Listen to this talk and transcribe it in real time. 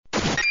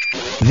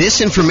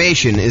This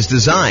information is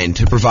designed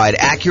to provide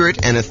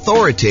accurate and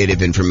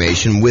authoritative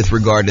information with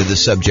regard to the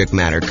subject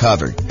matter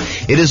covered.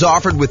 It is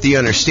offered with the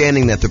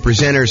understanding that the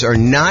presenters are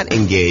not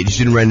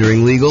engaged in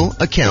rendering legal,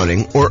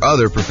 accounting, or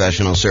other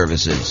professional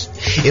services.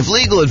 If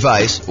legal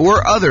advice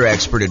or other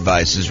expert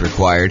advice is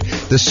required,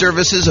 the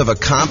services of a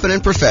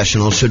competent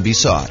professional should be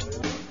sought.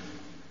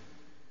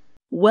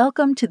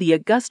 Welcome to the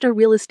Augusta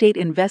Real Estate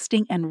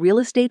Investing and Real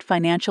Estate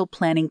Financial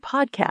Planning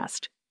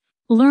Podcast.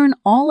 Learn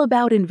all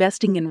about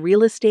investing in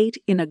real estate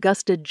in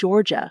Augusta,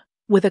 Georgia,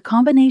 with a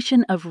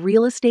combination of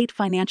real estate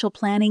financial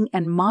planning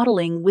and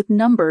modeling with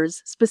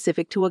numbers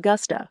specific to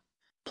Augusta,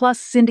 plus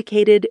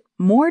syndicated,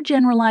 more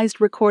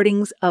generalized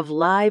recordings of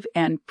live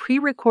and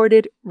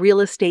pre-recorded real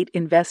estate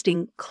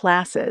investing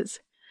classes.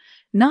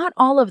 Not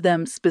all of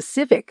them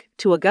specific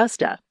to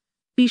Augusta.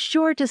 Be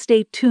sure to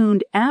stay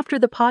tuned after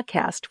the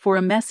podcast for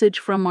a message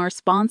from our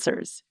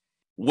sponsors.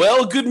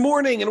 Well, good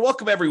morning and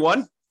welcome,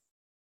 everyone.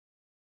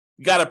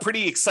 Got a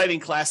pretty exciting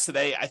class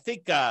today. I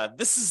think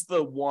this is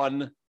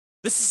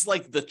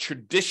like the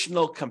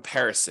traditional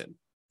comparison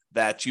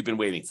that you've been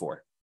waiting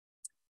for.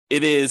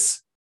 It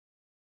is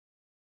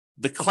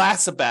the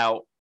class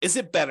about, is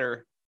it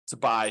better to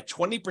buy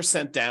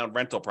 20% down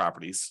rental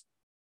properties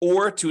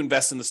or to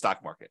invest in the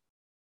stock market?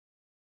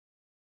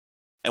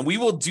 And we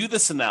will do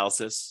this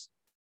analysis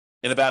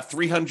in about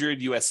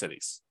 300 U.S.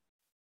 cities.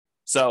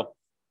 So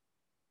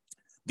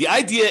the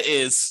idea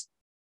is,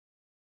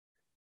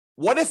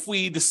 what if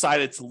we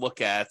decided to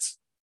look at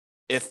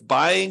if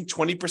buying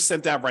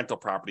 20% down rental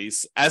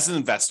properties as an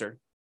investor,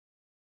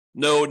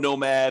 no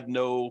nomad,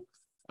 no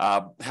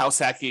house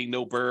hacking,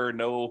 no BRRRR,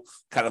 no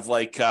kind of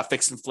like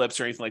fix and flips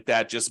or anything like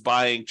that, just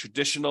buying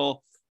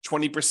traditional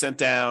 20%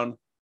 down,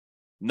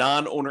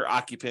 non-owner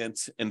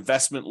occupant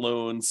investment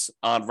loans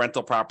on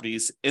rental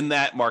properties in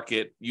that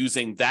market,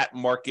 using that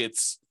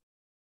market's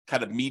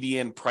kind of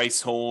median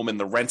price home and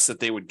the rents that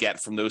they would get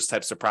from those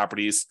types of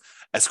properties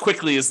as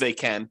quickly as they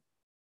can.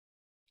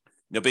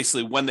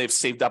 Basically when they've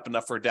saved up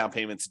enough for a down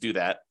payment to do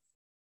that.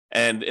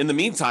 And in the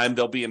meantime,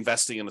 they'll be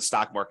investing in the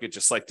stock market,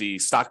 just like the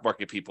stock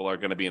market people are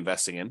going to be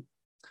investing in.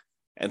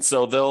 And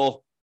so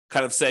they'll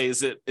kind of say,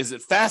 is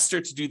it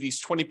faster to do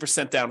these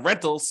 20% down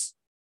rentals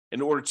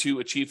in order to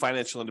achieve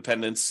financial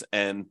independence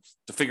and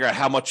to figure out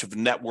how much of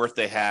net worth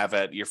they have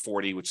at year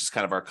 40, which is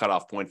kind of our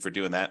cutoff point for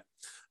doing that.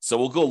 So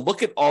we'll go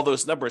look at all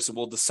those numbers and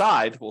we'll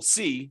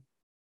see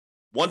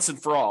once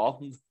and for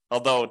all,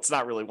 although it's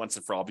not really once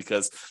and for all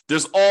because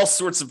there's all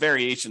sorts of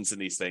variations in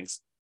these things.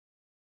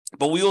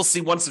 But we will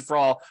see once and for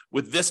all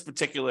with this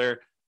particular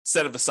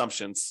set of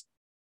assumptions,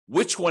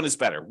 which one is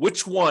better?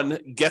 Which one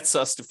gets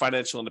us to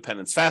financial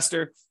independence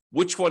faster?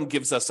 Which one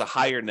gives us a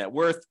higher net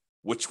worth?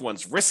 Which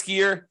one's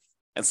riskier?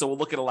 And so we'll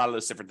look at a lot of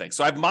those different things.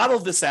 So I've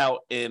modeled this out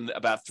in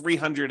about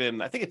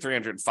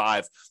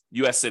 305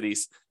 U.S.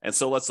 cities. And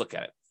so let's look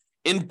at it.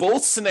 In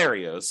both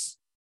scenarios,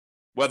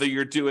 whether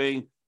you're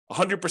doing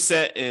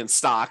 100% in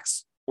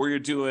stocks or you're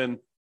doing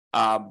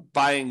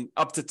buying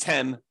up to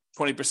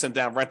 20%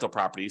 down rental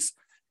properties,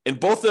 in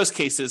both those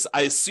cases,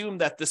 I assume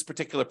that this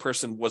particular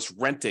person was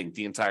renting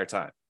the entire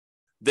time.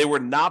 They were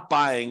not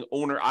buying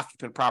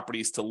owner-occupant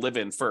properties to live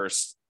in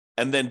first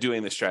and then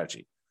doing the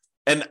strategy.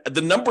 And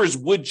the numbers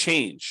would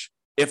change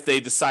if they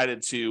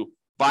decided to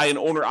buy an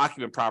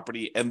owner-occupant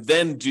property and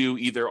then do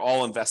either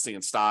all investing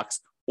in stocks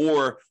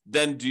or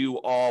then do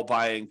all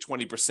buying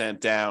 20%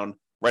 down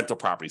rental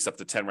properties, up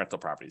to 10 rental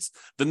properties.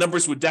 The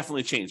numbers would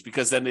definitely change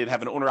because then they'd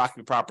have an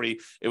owner-occupant property.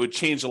 It would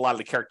change a lot of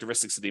the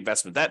characteristics of the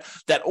investment.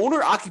 That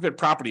owner-occupant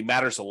property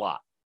matters a lot.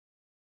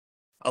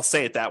 I'll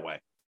say it that way.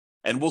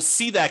 And we'll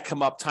see that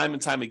come up time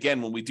and time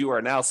again when we do our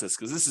analysis,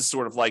 because this is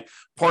sort of like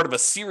part of a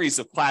series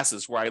of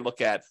classes where I look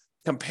at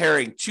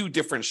comparing two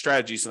different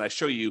strategies and I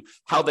show you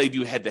how they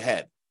do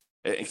head-to-head.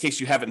 In case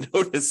you haven't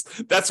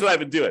noticed, that's what I've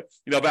been doing.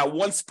 About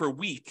once per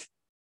week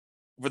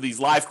for these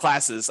live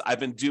classes,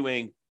 I've been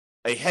doing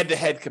a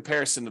head-to-head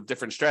comparison of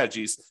different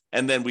strategies,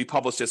 and then we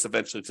publish this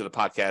eventually to the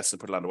podcast and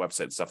put it on the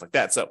website and stuff like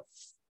that. So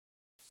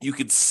you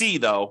can see,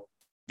 though,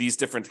 these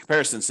different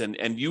comparisons,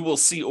 and you will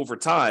see over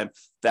time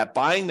that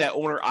buying that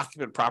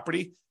owner-occupant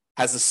property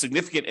has a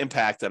significant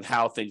impact on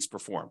how things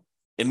perform.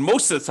 And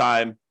most of the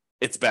time,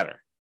 it's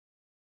better.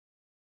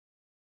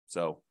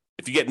 So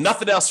if you get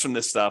nothing else from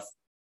this stuff,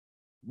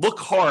 look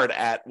hard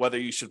at whether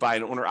you should buy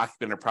an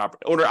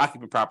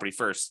owner-occupant property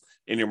first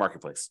in your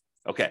marketplace.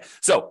 Okay,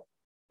 so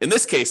in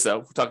this case, though,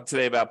 we're talking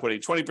today about putting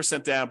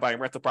 20% down, buying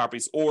rental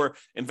properties, or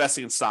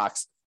investing in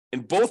stocks.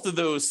 In both of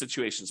those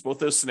situations, both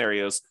those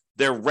scenarios,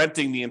 they're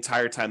renting the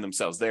entire time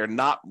themselves. They are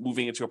not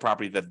moving into a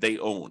property that they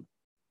own.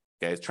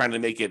 Okay, trying to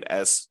make it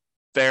as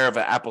fair of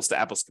an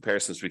apples-to-apples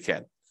comparison as we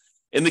can.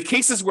 In the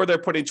cases where they're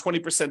putting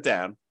 20%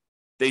 down,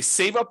 they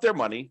save up their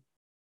money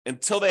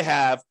until they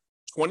have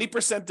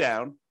 20%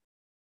 down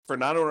for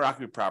non-owner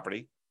occupant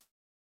property,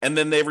 and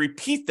then they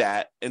repeat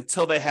that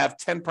until they have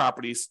 10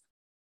 properties,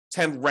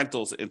 10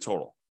 rentals in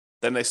total.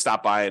 Then they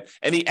stop buying.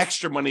 Any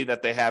extra money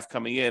that they have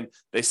coming in,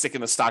 they stick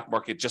in the stock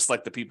market, just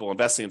like the people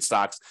investing in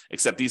stocks,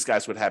 except these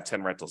guys would have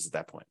 10 rentals at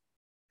that point.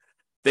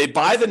 They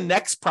buy the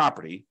next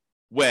property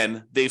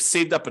when they've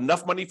saved up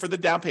enough money for the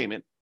down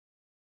payment,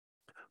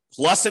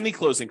 plus any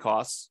closing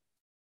costs,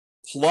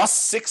 plus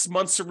 6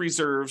 months of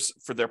reserves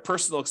for their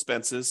personal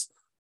expenses,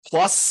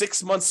 plus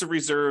 6 months of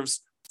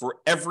reserves for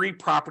every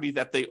property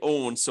that they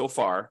own so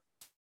far.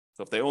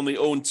 So if they only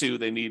own 2,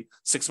 they need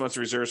 6 months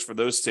of reserves for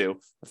those 2.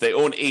 If they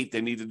own 8,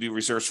 they need to do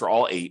reserves for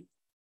all 8.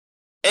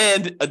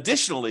 And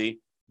additionally,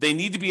 they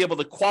need to be able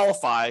to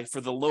qualify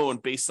for the loan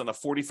based on a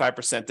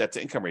 45% debt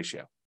to income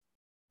ratio.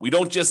 We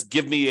don't just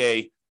give me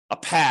a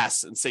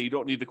pass and say you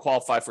don't need to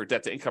qualify for a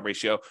debt to income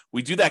ratio.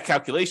 We do that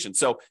calculation.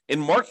 So in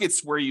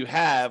markets where you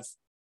have,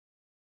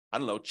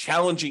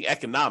 challenging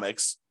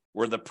economics,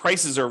 where the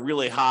prices are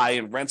really high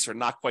and rents are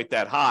not quite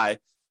that high,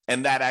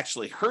 and that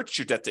actually hurts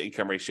your debt to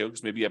income ratio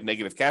because maybe you have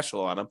negative cash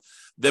flow on them,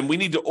 then we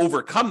need to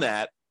overcome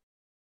that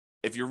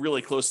if you're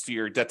really close to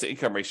your debt to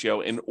income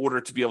ratio in order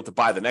to be able to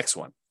buy the next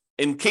one.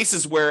 In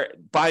cases where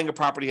buying a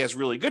property has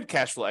really good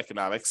cash flow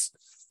economics,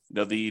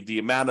 the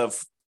amount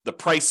of the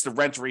price to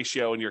rent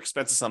ratio and your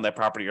expenses on that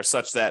property are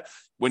such that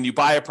when you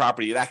buy a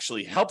property, it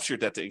actually helps your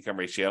debt to income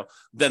ratio,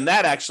 then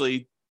that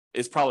actually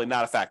is probably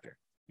not a factor.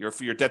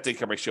 Your debt to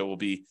income ratio will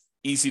be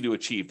easy to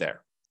achieve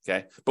there.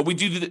 Okay. But we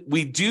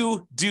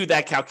do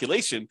that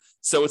calculation.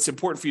 So it's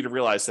important for you to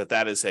realize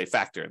that is a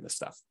factor in this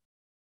stuff.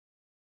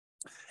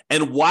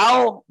 And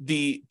while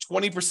the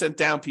 20%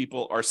 down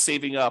people are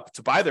saving up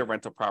to buy their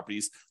rental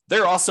properties,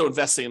 they're also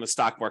investing in the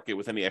stock market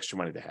with any extra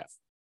money they have.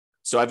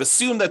 So I've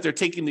assumed that they're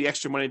taking the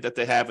extra money that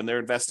they have and they're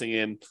investing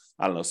in,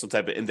 some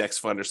type of index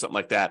fund or something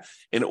like that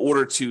in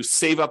order to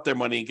save up their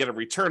money and get a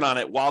return on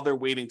it while they're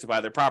waiting to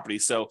buy their property.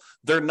 So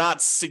they're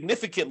not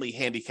significantly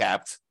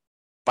handicapped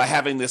by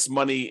having this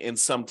money in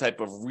some type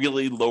of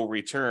really low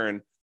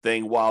return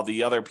thing, while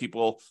the other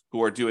people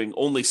who are doing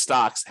only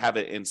stocks have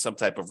it in some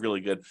type of really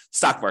good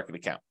stock market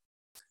account.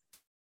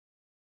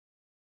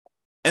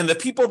 And the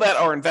people that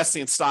are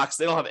investing in stocks,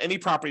 they don't have any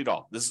property at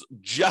all. This is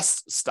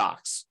just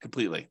stocks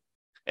completely.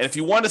 And if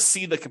you want to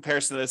see the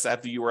comparison of this, I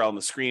have the URL on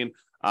the screen.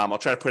 I'll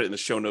try to put it in the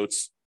show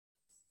notes.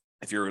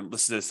 If you're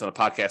listening to this on a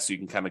podcast, so you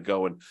can kind of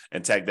go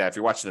and tag that. If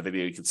you're watching the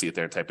video, you can see it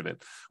there and type it in.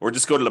 Or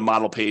just go to the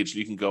model page and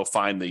you can go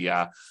find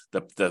the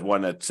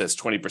one that says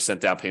 20%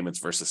 down payments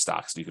versus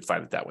stocks. And you can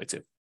find it that way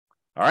too.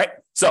 All right.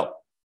 So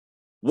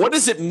what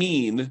does it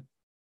mean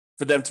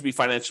for them to be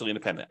financially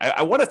independent?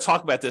 I want to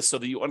talk about this so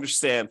that you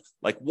understand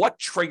what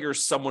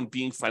triggers someone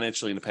being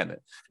financially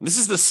independent. And this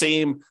is the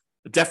same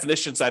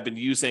definitions I've been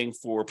using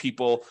for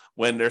people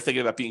when they're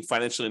thinking about being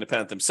financially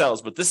independent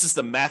themselves, but this is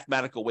the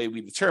mathematical way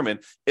we determine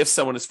if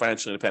someone is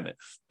financially independent.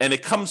 And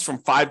it comes from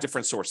 5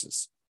 different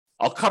sources.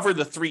 I'll cover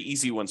the 3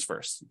 easy ones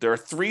first. There are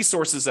 3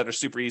 sources that are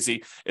super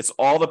easy. It's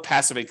all the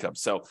passive income.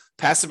 So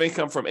passive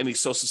income from any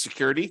Social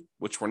Security,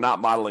 which we're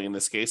not modeling in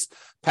this case.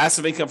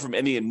 Passive income from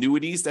any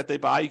annuities that they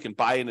buy. You can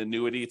buy an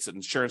annuity. It's an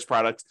insurance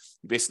product.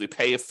 You basically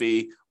pay a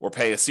fee or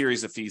pay a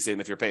series of fees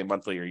in if you're paying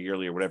monthly or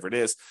yearly or whatever it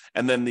is.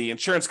 And then the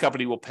insurance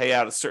company will pay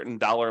out a certain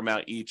dollar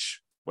amount each,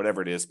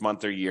 whatever it is,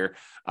 month or year,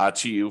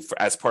 to you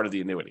as part of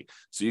the annuity.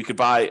 So you could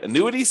buy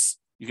annuities.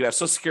 You could have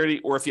Social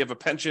Security, or if you have a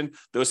pension,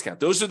 those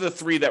count. Those are the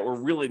 3 that we're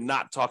really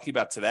not talking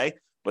about today,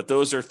 but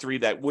those are 3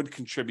 that would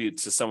contribute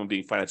to someone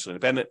being financially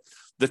independent.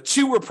 The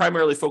 2 we're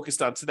primarily focused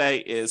on today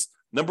is,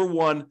 number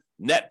 1,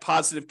 net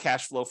positive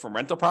cash flow from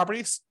rental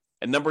properties,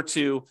 and number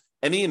 2,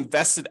 any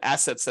invested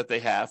assets that they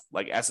have,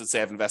 like assets they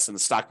have invested in the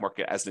stock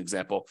market, as an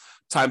example,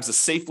 times the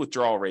safe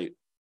withdrawal rate.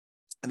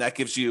 And that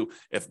gives you,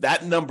 if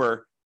that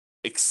number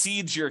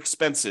exceeds your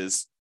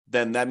expenses,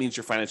 then that means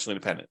you're financially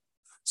independent.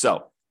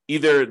 So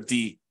either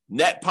the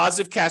net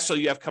positive cash flow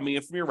you have coming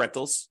in from your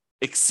rentals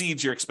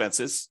exceeds your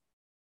expenses,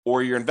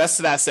 or your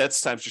invested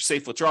assets times your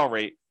safe withdrawal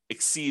rate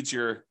exceeds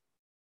your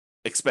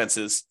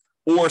expenses,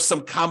 or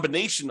some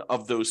combination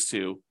of those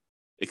 2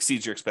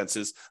 exceeds your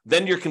expenses,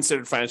 then you're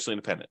considered financially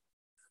independent.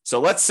 So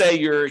let's say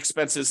your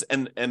expenses,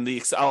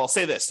 I'll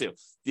say this too,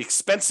 the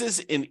expenses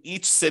in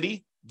each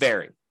city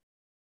vary.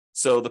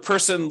 So the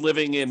person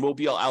living in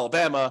Mobile,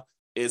 Alabama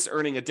is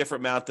earning a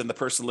different amount than the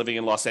person living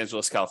in Los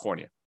Angeles,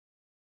 California,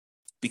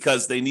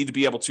 because they need to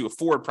be able to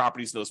afford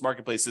properties in those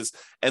marketplaces.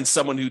 And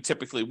someone who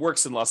typically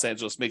works in Los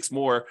Angeles makes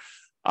more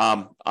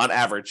on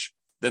average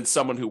than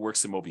someone who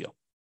works in Mobile.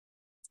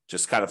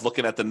 Just kind of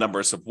looking at the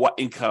numbers of what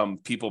income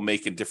people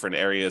make in different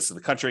areas of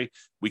the country,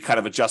 we kind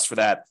of adjust for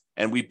that.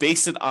 And we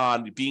base it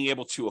on being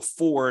able to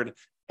afford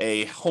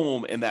a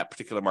home in that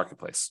particular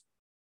marketplace.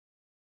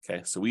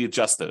 Okay, so we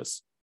adjust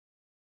those.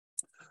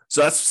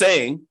 So that's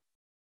saying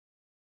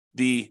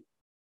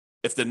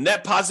if the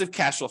net positive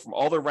cash flow from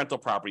all their rental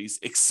properties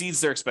exceeds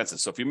their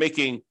expenses. So if you're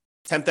making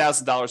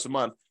 $10,000 a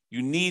month,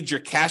 you need your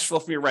cash flow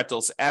from your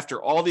rentals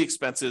after all the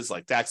expenses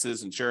like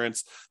taxes,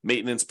 insurance,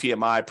 maintenance,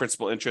 PMI,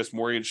 principal, interest,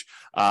 mortgage,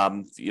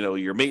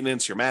 your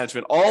maintenance, your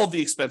management, all of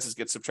the expenses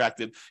get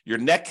subtracted. Your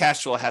net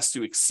cash flow has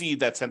to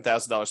exceed that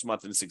 $10,000 a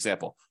month in this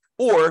example.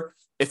 Or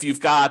if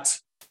you've got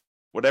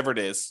whatever it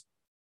is,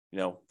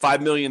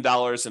 $5 million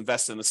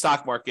invested in the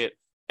stock market,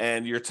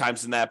 and you're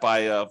timesing that by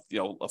a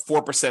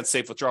 4%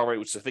 safe withdrawal rate,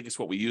 which I think is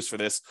what we use for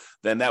this,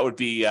 then that would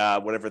be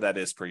whatever that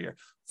is per year.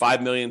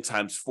 $5 million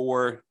times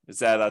 4 is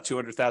that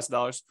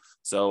 $200,000.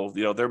 So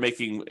they're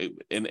making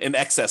in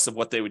excess of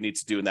what they would need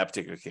to do in that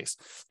particular case.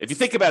 If you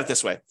think about it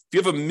this way, if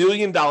you have $1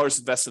 million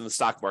invested in the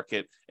stock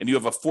market and you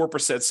have a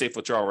 4% safe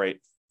withdrawal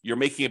rate, you're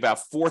making about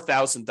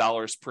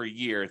 $4,000 per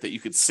year that you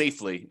could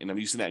safely, and I'm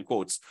using that in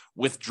quotes,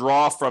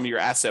 withdraw from your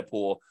asset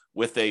pool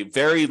with a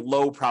very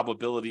low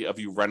probability of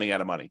you running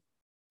out of money.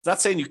 It's not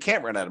saying you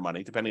can't run out of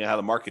money, depending on how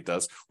the market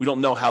does. We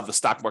don't know how the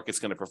stock market's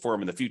going to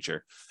perform in the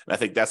future. And I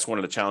think that's one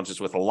of the challenges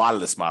with a lot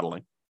of this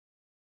modeling.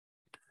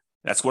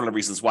 That's one of the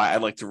reasons why I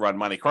like to run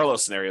Monte Carlo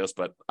scenarios,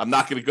 but I'm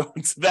not going to go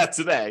into that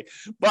today.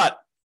 But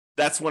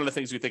that's one of the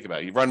things we think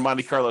about. You run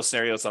Monte Carlo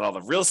scenarios on all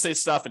the real estate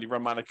stuff, and you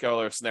run Monte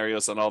Carlo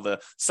scenarios on all the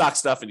stock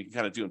stuff, and you can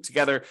kind of do them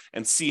together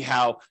and see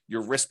how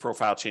your risk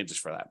profile changes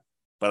for that.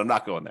 But I'm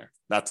not going there,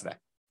 not today.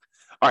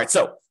 All right,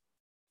 so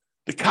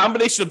the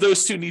combination of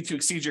those two need to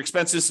exceed your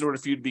expenses in order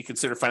for you to be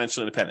considered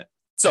financially independent.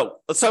 So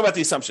let's talk about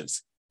the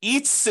assumptions.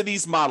 Each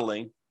city's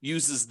modeling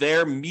uses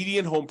their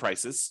median home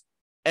prices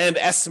and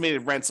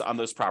estimated rents on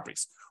those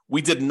properties.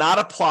 We did not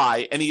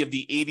apply any of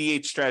the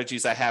 88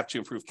 strategies I have to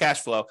improve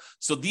cash flow.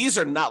 So these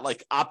are not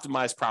like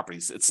optimized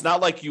properties. It's not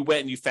like you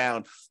went and you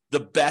found the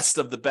best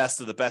of the best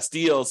of the best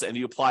deals and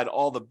you applied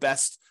all the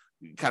best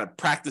kind of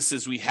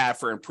practices we have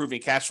for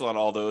improving cash flow on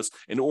all those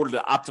in order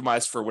to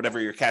optimize for whatever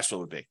your cash flow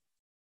would be.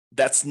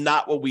 That's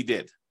not what we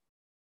did.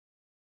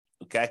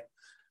 Okay.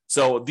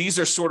 So these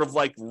are sort of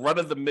like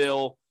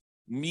run-of-the-mill,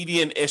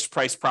 median-ish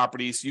price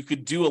properties. You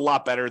could do a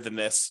lot better than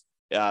this,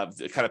 kind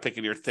of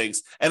picking your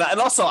things. And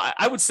also,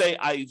 I would say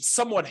I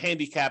somewhat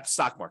handicapped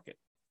stock market.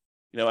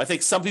 I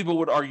think some people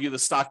would argue the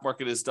stock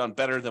market has done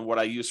better than what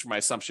I used for my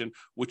assumption,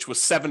 which was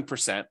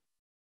 7%.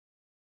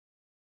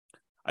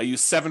 I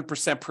use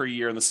 7% per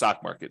year in the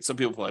stock market. Some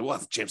people are like,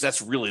 well, James,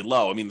 that's really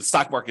low. I mean, the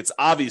stock market's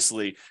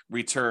obviously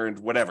returned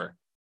whatever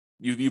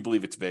you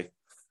believe it to be.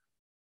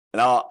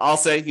 And I'll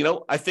say,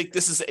 I think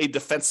this is a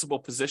defensible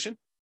position,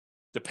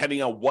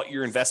 depending on what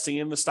you're investing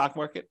in the stock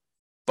market.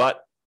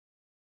 But,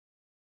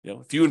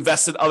 if you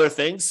invest in other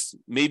things,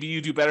 maybe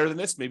you do better than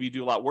this, maybe you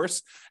do a lot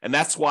worse. And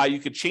that's why you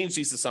could change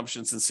these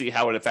assumptions and see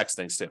how it affects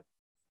things too.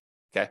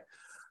 Okay.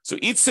 So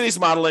each city's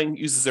modeling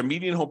uses their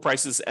median home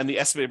prices and the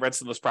estimated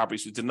rents in those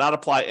properties. We did not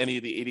apply any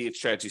of the 88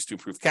 strategies to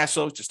improve cash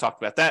flow. Just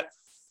talked about that.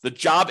 The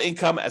job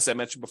income, as I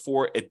mentioned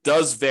before, it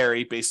does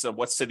vary based on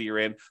what city you're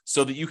in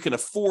so that you can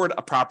afford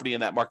a property in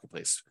that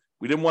marketplace.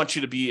 We didn't want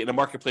you to be in a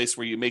marketplace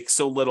where you make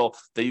so little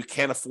that you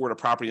can't afford a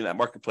property in that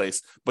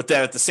marketplace. But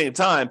then at the same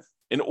time,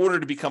 in order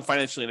to become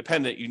financially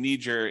independent, you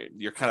need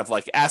your kind of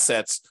like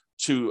assets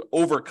to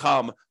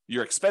overcome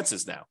your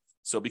expenses now.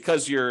 So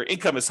because your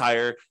income is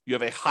higher, you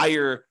have a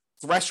higher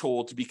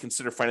threshold to be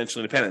considered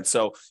financially independent.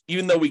 So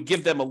even though we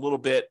give them a little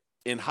bit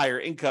in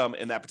higher income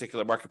in that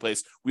particular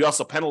marketplace, we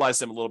also penalize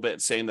them a little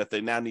bit, saying that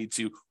they now need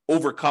to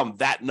overcome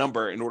that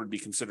number in order to be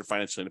considered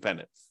financially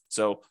independent.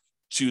 So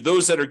to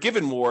those that are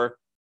given more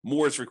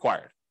is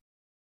required.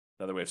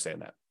 Another way of saying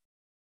that.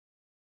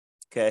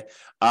 Okay.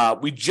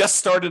 We just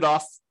started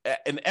off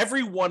in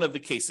every one of the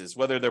cases,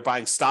 whether they're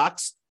buying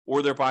stocks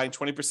or they're buying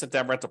 20%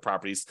 down rental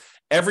properties,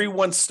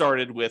 everyone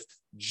started with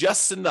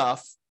just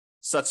enough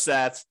such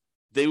that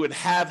they would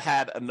have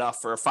had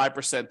enough for a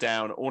 5%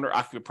 down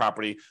owner-occupant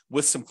property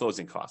with some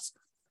closing costs.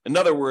 In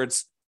other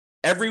words,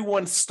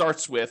 everyone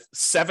starts with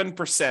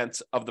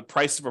 7% of the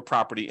price of a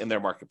property in their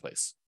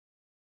marketplace.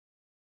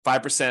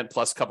 5%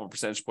 plus a couple of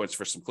percentage points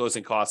for some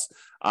closing costs.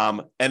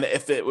 And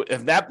if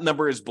that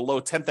number is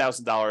below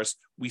 $10,000,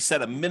 we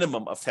set a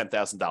minimum of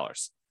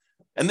 $10,000.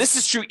 And this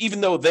is true even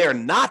though they are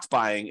not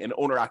buying an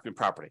owner-occupant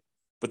property.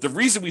 But the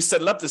reason we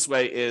set it up this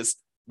way is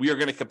we are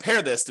going to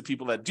compare this to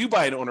people that do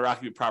buy an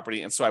owner-occupant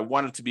property. And so I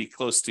wanted to be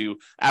close to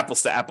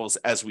apples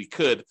as we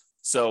could.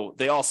 So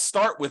they all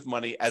start with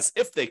money as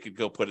if they could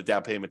go put a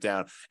down payment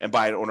down and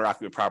buy an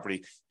owner-occupant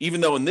property, even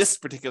though in this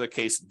particular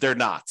case, they're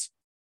not.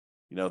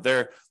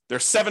 They're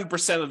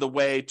 7% of the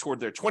way toward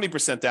their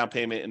 20% down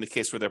payment in the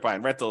case where they're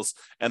buying rentals,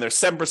 and they're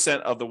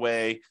 7% of the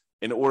way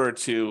in order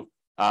to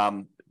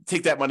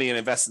take that money and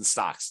invest in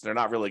stocks. They're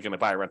not really going to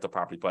buy a rental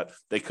property, but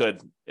they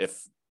could if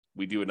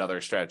we do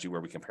another strategy where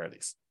we compare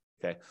these.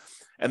 Okay.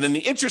 And then the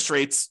interest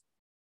rates,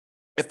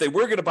 if they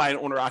were going to buy an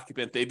owner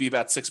occupant, they'd be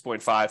about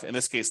 6.5. In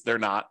this case, they're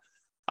not.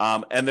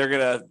 And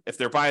if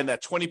they're buying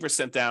that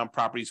 20% down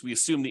properties, we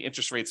assume the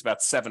interest rate's about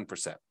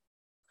 7%.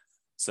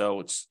 So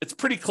it's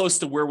pretty close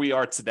to where we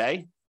are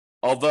today,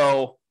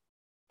 although,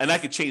 and I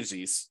could change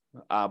these,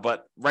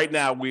 but right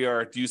now we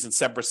are using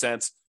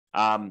 7%.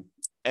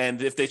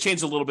 And if they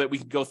change a little bit, we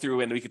can go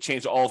through and we could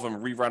change all of them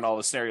and rerun all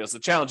the scenarios. The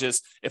challenge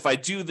is if I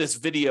do this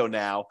video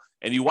now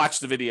and you watch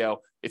the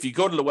video, if you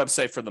go to the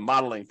website for the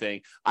modeling thing,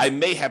 I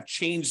may have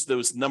changed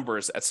those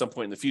numbers at some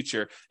point in the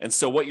future. And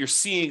so what you're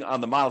seeing on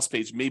the models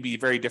page may be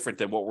very different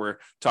than what we're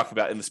talking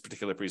about in this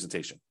particular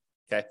presentation.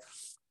 Okay.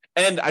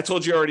 And I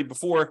told you already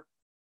before,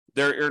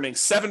 they're earning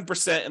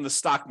 7% in the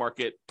stock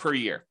market per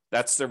year.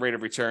 That's their rate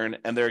of return.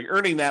 And they're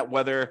earning that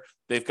whether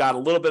they've got a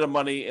little bit of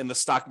money in the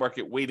stock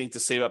market waiting to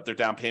save up their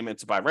down payment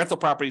to buy rental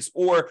properties,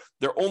 or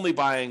they're only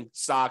buying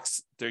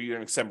stocks, they're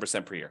earning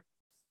 7% per year.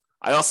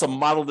 I also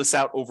modeled this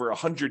out over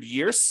 100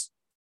 years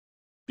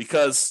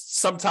because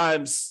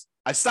sometimes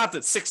I stopped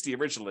at 60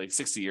 originally,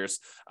 60 years.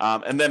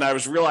 And then I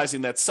was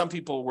realizing that some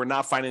people were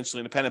not financially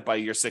independent by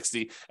year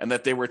 60 and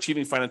that they were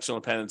achieving financial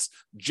independence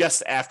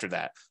just after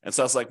that. And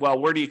so I was like, well,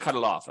 where do you cut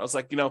it off? And I was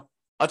like, I'll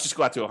just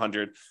go out to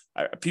 100.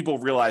 People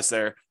realize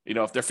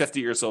if they're 50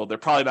 years old, they're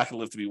probably not going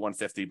to live to be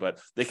 150, but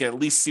they can at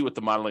least see what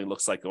the modeling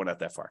looks like going out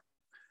that far.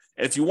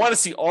 And if you want to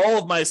see all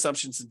of my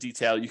assumptions in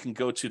detail, you can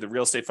go to the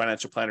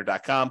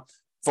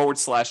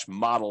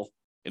realestatefinancialplanner.com/model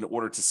in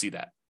order to see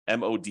that.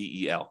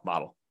 MODEL,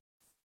 model.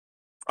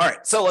 All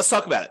right, so let's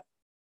talk about it.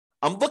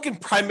 I'm looking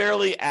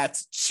primarily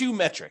at two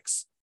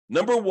metrics.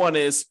 Number one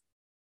is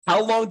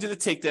how long did it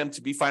take them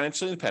to be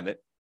financially independent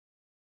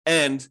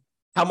and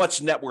how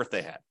much net worth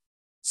they had.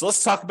 So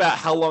let's talk about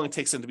how long it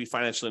takes them to be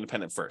financially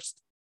independent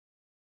first.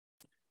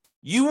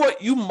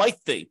 You might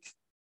think,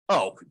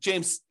 oh,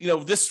 James,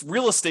 this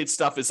real estate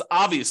stuff is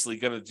obviously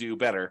going to do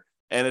better,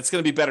 and it's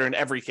going to be better in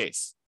every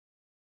case.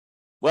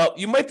 Well,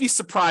 you might be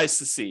surprised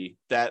to see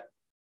that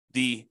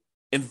the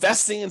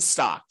investing in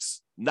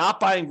stocks, not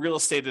buying real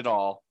estate at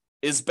all,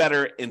 is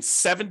better in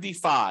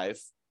 75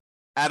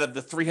 out of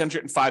the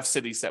 305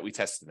 cities that we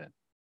tested in.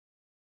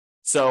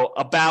 So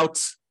about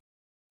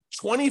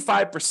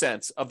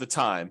 25% of the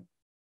time,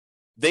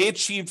 they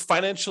achieved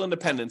financial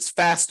independence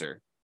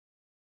faster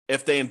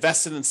if they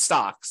invested in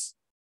stocks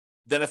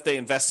than if they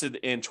invested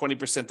in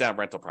 20% down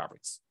rental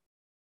properties.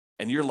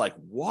 And you're like,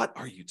 what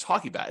are you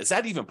talking about? Is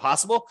that even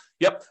possible?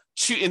 Yep.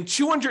 In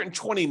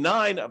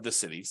 229 of the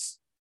cities,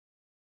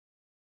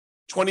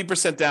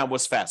 20% down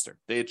was faster.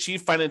 They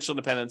achieved financial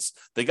independence.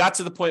 They got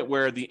to the point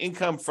where the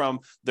income from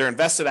their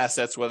invested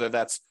assets, whether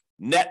that's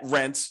net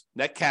rent,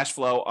 net cash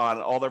flow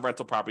on all their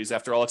rental properties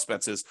after all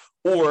expenses,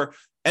 or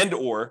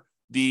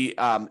the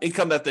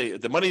income that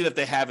the money that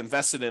they have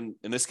invested in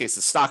this case,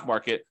 the stock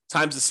market,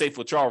 times the safe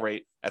withdrawal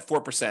rate at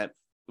 4%,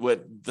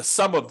 with the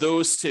sum of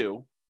those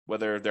two,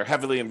 whether they're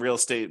heavily in real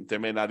estate, they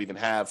may not even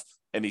have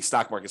any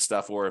stock market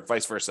stuff or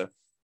vice versa.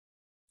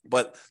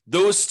 But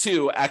those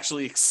two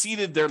actually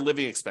exceeded their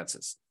living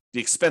expenses,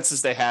 the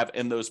expenses they have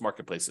in those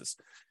marketplaces.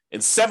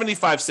 In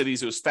 75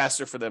 cities, it was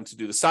faster for them to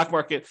do the stock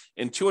market.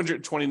 In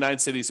 229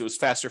 cities, it was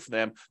faster for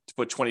them to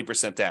put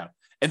 20% down.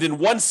 And in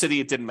one city,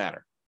 it didn't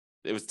matter.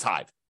 It was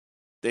tied.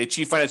 They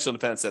achieved financial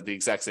independence at the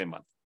exact same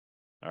month.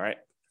 All right.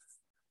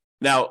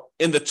 Now,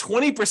 in the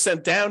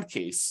 20% down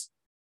case,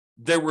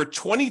 there were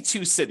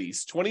 22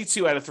 cities,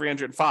 22 out of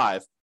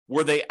 305,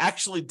 where they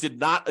actually did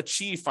not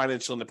achieve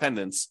financial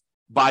independence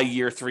by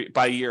year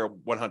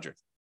 100.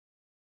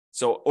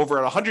 So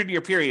over a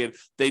 100-year period,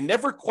 they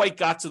never quite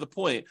got to the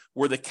point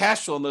where the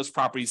cash flow in those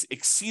properties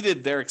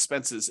exceeded their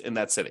expenses in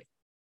that city,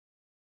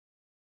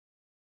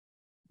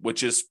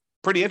 which is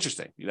pretty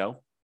interesting,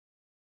 Now,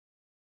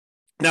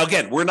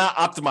 again, we're not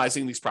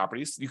optimizing these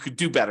properties. You could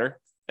do better.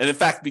 And in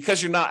fact,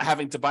 because you're not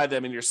having to buy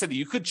them in your city,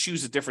 you could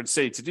choose a different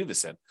city to do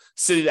this in,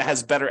 city that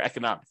has better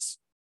economics,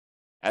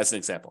 as an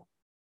example.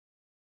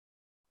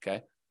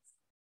 Okay.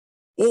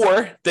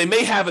 Or they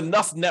may have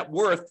enough net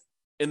worth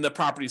in the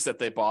properties that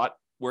they bought,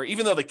 where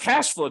even though the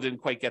cash flow didn't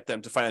quite get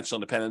them to financial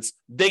independence,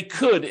 they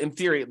could, in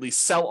theory, at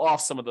least sell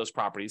off some of those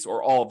properties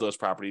or all of those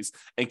properties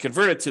and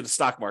convert it to the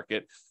stock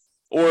market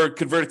or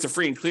convert it to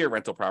free and clear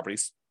rental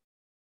properties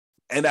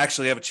and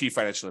actually have achieved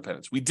financial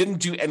independence. We didn't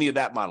do any of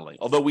that modeling,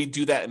 although we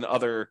do that in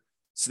other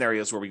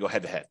scenarios where we go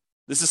head to head.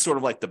 This is sort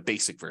of like the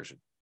basic version.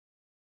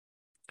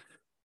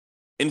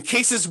 In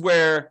cases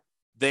where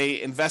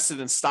they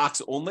invested in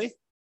stocks only,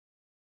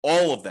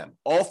 all of them,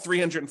 all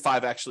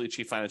 305 actually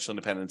achieved financial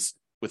independence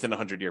within a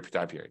 100-year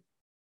time period.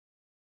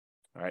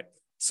 All right.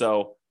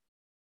 So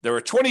there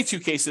were 22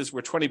 cases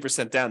where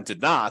 20% down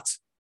did not,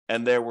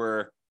 and there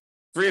were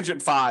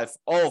 305,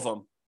 all of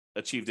them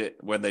achieved it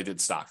when they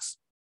did stocks.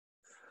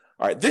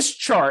 All right. This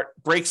chart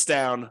breaks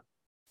down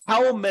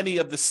how many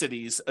of the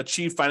cities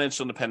achieved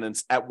financial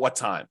independence at what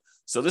time.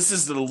 So this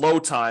is the low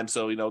time.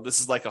 So,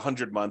 this is like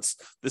 100 months.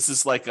 This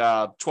is like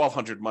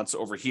 1,200 months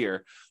over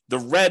here. The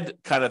red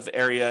kind of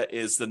area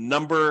is the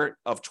number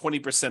of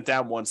 20%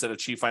 down ones that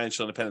achieve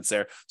financial independence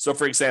there. So,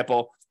 for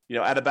example,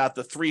 at about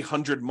the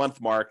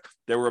 300-month mark,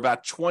 there were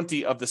about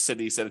 20 of the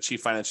cities that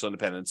achieved financial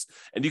independence.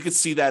 And you can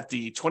see that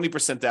the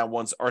 20% down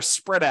ones are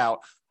spread out,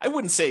 I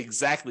wouldn't say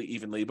exactly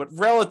evenly, but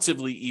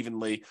relatively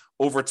evenly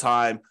over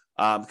time.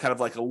 Kind of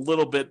like a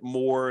little bit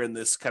more in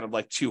this kind of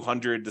like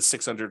 200 to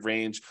 600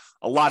 range,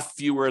 a lot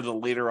fewer the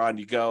later on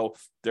you go.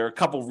 There are a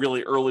couple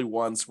really early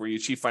ones where you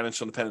achieve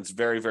financial independence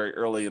very, very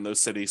early in those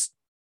cities.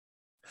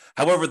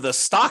 However, the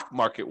stock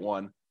market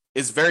one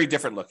is very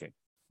different looking.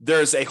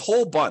 There's a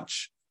whole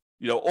bunch,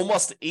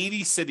 almost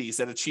 80 cities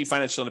that achieve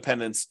financial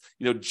independence,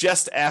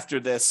 just after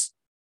this,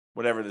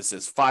 whatever this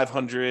is,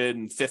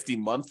 550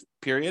 month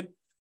period.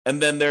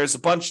 And then there's a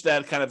bunch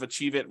that kind of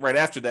achieve it right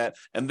after that.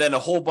 And then a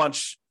whole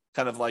bunch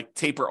kind of like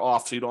taper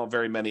off, so you don't have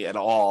very many at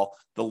all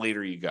the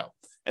later you go.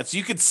 And so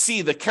you could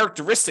see the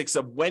characteristics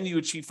of when you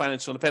achieve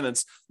financial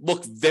independence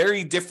look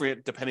very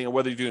different depending on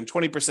whether you're doing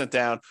 20%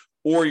 down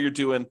or you're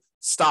doing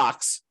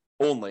stocks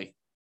only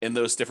in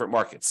those different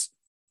markets.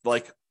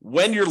 Like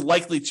when you're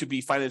likely to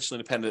be financially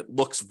independent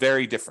looks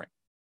very different.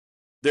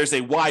 There's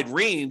a wide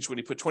range when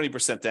you put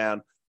 20%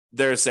 down.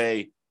 There's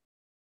a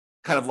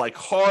kind of like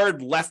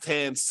hard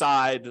left-hand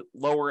side,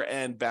 lower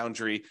end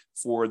boundary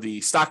for the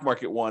stock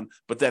market one,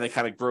 but then it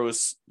kind of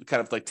grows,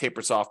 kind of like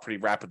tapers off pretty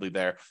rapidly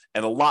there.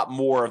 And a lot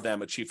more of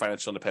them achieve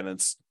financial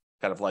independence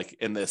kind of like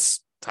in this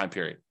time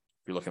period,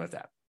 if you're looking at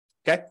that.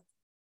 Okay.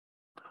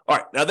 All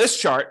right. Now this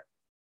chart,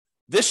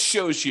 this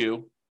shows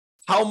you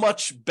how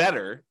much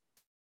better,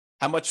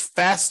 how much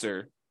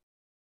faster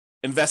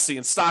investing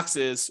in stocks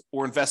is,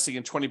 or investing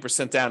in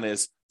 20% down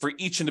is for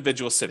each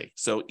individual city.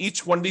 So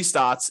each one of these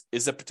dots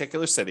is a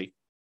particular city.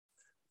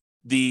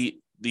 The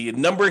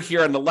number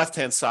here on the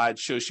left-hand side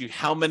shows you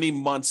how many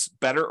months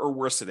better or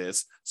worse it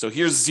is. So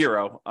here's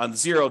 0. On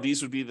 0,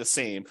 these would be the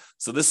same.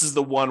 So this is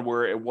the one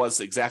where it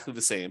was exactly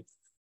the same.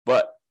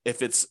 But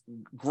if it's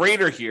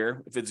greater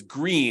here, if it's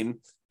green,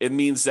 it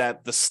means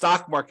that the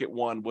stock market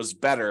one was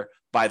better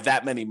by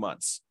that many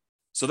months.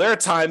 So there are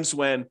times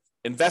when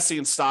investing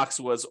in stocks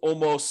was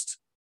almost,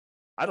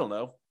 I don't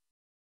know,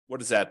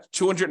 what is that,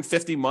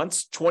 250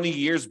 months, 20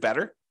 years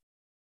better?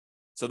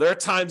 So there are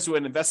times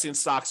when investing in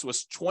stocks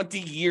was 20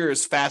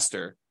 years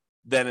faster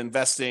than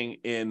investing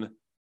in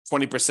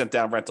 20%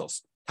 down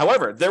rentals.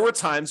 However, there were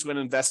times when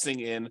investing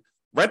in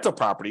rental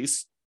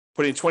properties,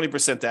 putting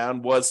 20%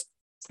 down, was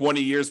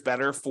 20 years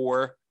better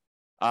for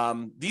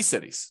these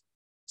cities.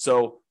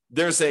 So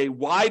there's a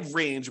wide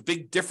range, a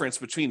big difference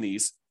between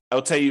these.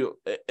 I'll tell you,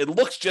 it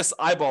looks just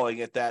eyeballing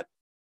it that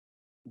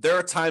there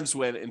are times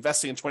when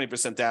investing in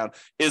 20% down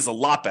is a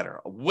lot better,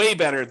 way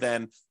better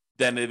than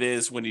it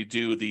is when you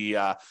do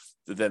the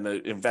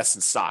invest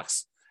in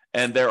stocks.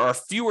 And there are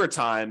fewer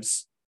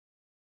times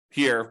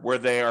here where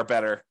they are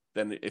better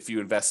than if you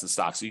invest in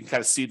stocks. So you can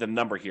kind of see the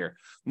number here.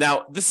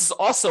 Now, this is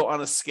also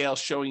on a scale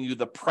showing you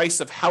the price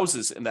of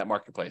houses in that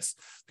marketplace,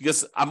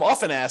 because I'm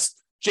often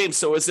asked, James,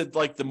 so is it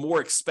like the more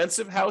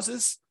expensive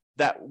houses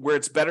that where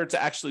it's better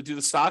to actually do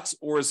the stocks,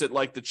 or is it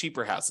like the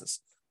cheaper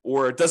houses,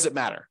 or does it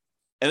matter?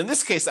 And in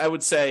this case, I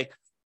would say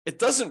it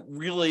doesn't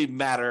really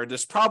matter.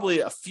 There's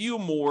probably a few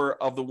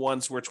more of the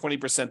ones where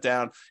 20%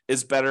 down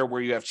is better,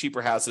 where you have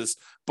cheaper houses,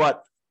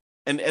 but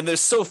and there's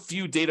so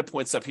few data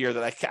points up here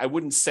that I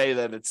wouldn't say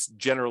that it's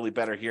generally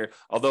better here,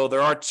 although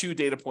there are 2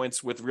 data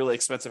points with really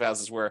expensive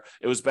houses where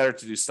it was better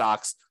to do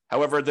stocks.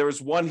 However, there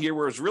was one here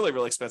where it was really,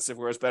 really expensive,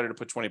 where it's better to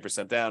put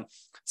 20% down.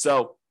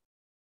 So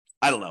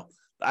I don't know.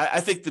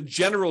 I think the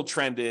general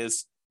trend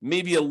is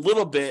maybe a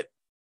little bit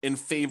in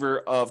favor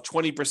of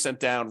 20%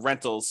 down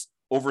rentals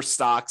over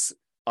stocks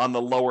on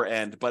the lower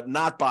end, but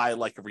not by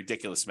like a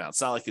ridiculous amount.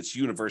 It's not like it's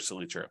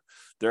universally true.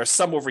 There are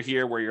some over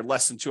here where you're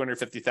less than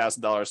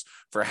 $250,000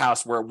 for a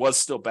house where it was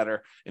still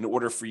better in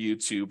order for you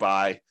to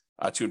buy,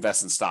 to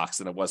invest in stocks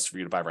than it was for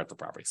you to buy rental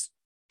properties.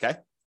 Okay.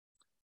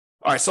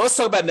 All right. So let's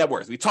talk about net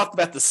worth. We talked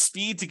about the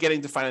speed to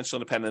getting to financial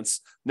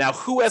independence. Now,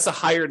 who has a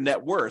higher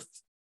net worth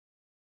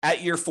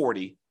at year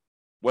 40,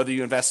 whether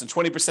you invest in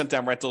 20%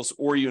 down rentals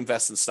or you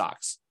invest in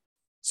stocks?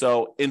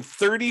 So in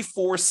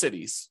 34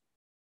 cities,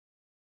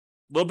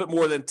 a little bit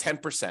more than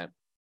 10%.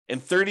 In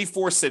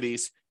 34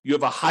 cities, you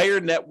have a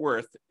higher net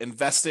worth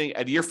investing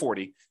at year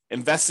 40,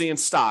 investing in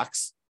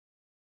stocks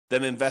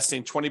than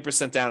investing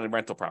 20% down in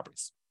rental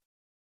properties.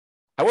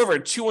 However,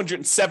 in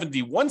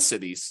 271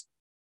 cities,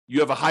 you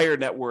have a higher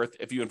net worth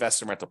if you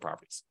invest in rental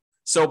properties.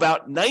 So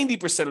about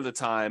 90% of the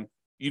time,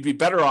 you'd be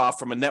better off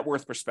from a net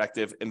worth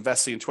perspective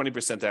investing in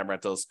 20% down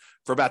rentals.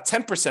 For about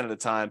 10% of the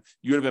time,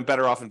 you would have been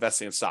better off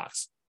investing in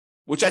stocks,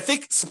 which I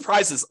think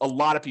surprises a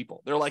lot of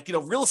people. They're like,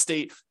 real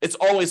estate, it's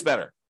always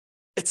better.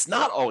 It's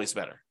not always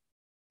better.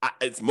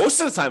 It's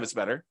most of the time it's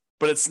better,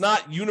 but it's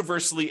not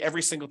universally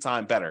every single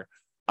time better.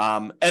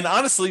 And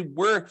honestly,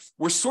 we're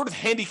sort of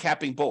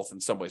handicapping both in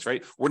some ways,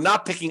 right? We're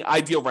not picking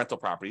ideal rental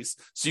properties.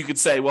 So you could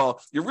say,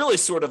 well, you're really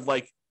sort of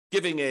like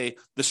giving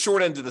the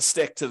short end of the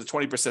stick to the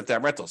 20%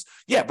 down rentals.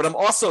 Yeah, but I'm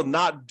also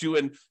not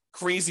doing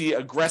crazy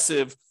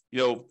aggressive, a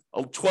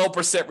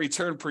 12%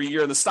 return per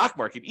year in the stock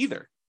market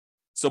either.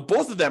 So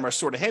both of them are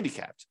sort of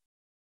handicapped.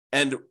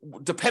 And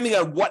depending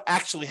on what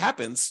actually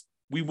happens,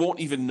 we won't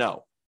even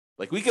know.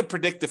 Like we could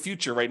predict the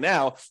future right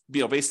now,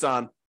 based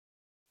on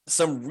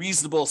some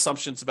reasonable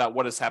assumptions about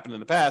what has happened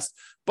in the past.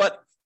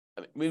 But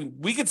I mean,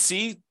 we could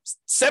see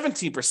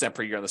 17%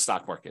 per year on the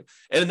stock market.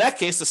 And in that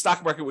case, the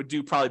stock market would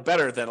do probably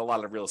better than a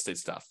lot of real estate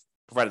stuff,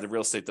 provided the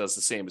real estate does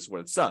the same as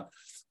what it's done.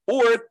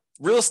 Or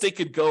real estate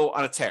could go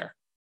on a tear.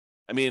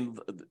 I mean,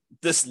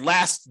 this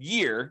last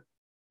year,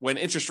 when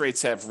interest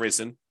rates have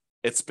risen,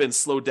 it's been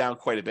slowed down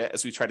quite a bit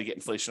as we try to get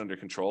inflation under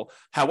control.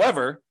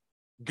 However,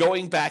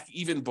 going back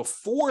even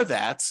before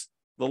that,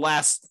 the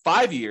last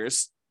 5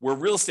 years, where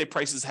real estate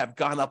prices have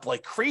gone up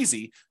like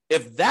crazy,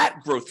 if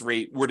that growth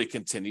rate were to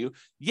continue,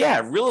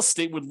 yeah, real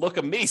estate would look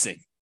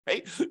amazing,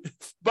 right?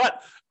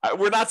 But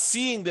We're not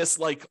seeing this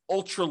like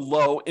ultra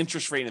low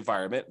interest rate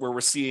environment where we're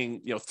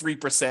seeing 3%,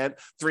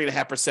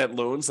 3.5%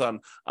 loans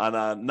on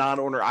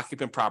non-owner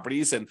occupant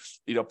properties, and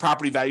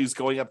property values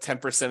going up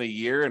 10% a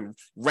year and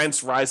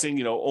rents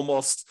rising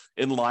almost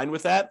in line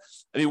with that.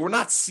 I mean, we're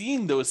not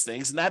seeing those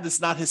things, and that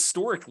is not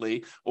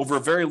historically over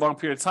a very long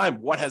period of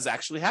time what has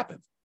actually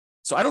happened.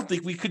 So I don't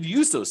think we could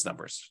use those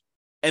numbers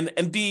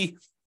and be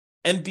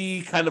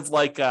kind of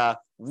like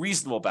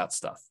reasonable about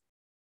stuff,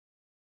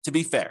 to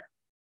be fair.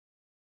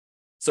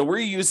 So we're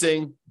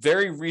using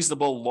very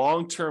reasonable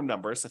long-term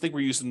numbers. I think we're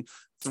using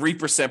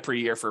 3% per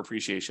year for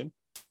appreciation.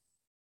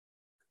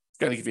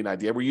 Got to give you an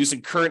idea. We're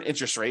using current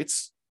interest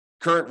rates,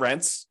 current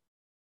rents.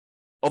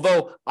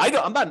 Although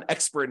I'm not an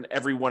expert in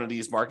every one of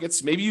these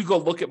markets. Maybe you go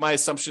look at my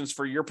assumptions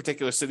for your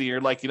particular city. And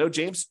you're like,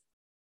 James,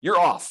 you're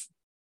off.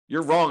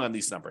 You're wrong on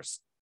these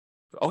numbers.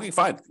 Okay,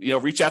 fine.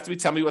 Reach out to me.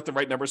 Tell me what the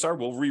right numbers are.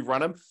 We'll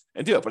rerun them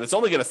and do it. But it's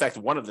only going to affect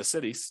one of the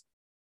cities.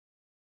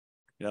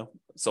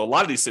 So a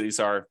lot of these cities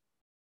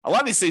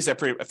I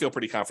feel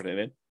pretty confident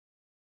in.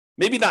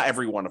 Maybe not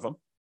every one of them.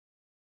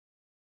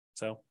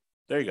 So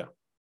there you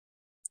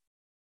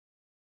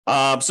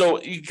go.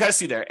 So you kind of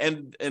see there,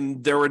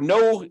 and there were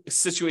no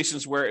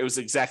situations where it was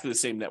exactly the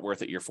same net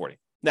worth at year 40.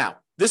 Now,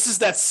 this is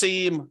that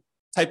same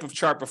type of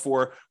chart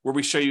before where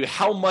we show you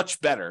how much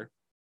better,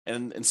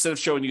 and instead of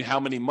showing you how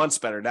many months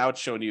better, now it's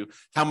showing you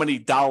how many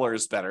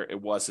dollars better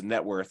it was in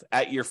net worth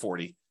at year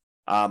 40,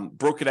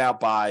 broken out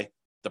by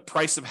the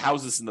price of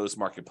houses in those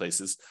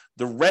marketplaces.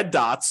 The red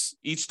dots,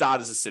 each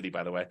dot is a city,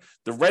 by the way.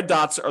 The red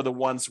dots are the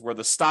ones where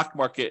the stock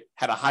market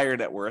had a higher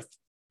net worth,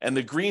 and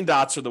the green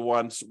dots are the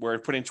ones where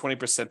putting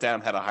 20% down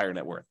had a higher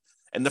net worth.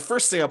 And the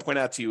first thing I'll point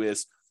out to you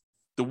is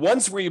the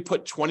ones where you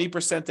put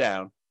 20%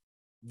 down,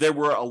 there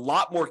were a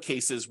lot more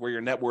cases where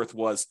your net worth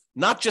was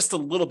not just a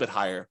little bit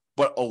higher,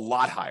 but a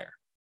lot higher.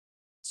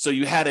 So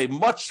you had a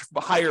much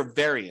higher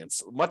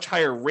variance, much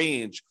higher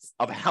range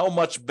of how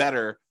much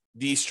better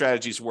these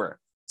strategies were.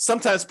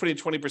 Sometimes putting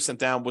 20%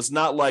 down was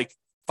not like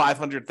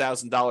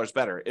 $500,000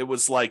 better. It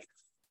was like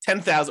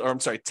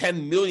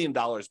 $10 million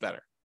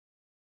better,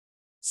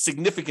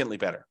 significantly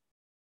better.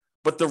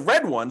 But the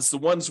red ones, the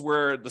ones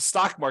where the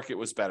stock market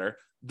was better,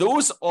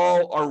 those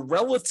all are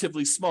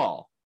relatively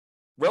small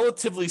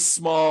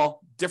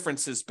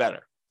differences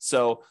better.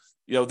 So,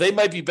 they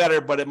might be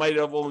better, but it might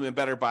have only been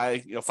better by,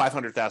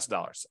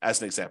 $500,000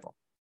 as an example.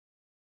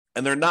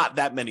 And there are not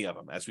that many of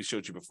them, as we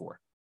showed you before.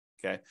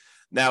 Okay.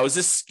 Now, is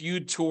this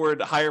skewed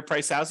toward higher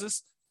price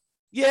houses?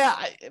 Yeah,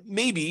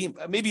 maybe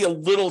a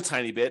little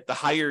tiny bit. The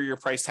higher your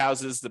priced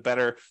houses, the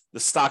better the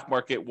stock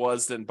market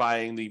was than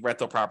buying the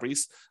rental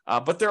properties.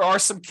 But there are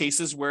some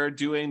cases where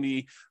doing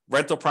the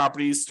rental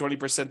properties,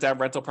 20% down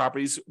rental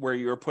properties, where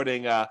you're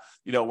putting,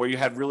 where you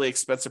had really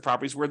expensive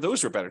properties, where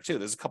those were better too.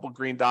 There's a couple of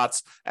green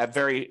dots at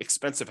very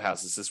expensive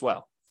houses as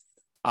well.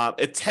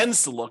 It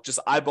tends to look, just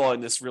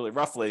eyeballing this really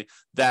roughly,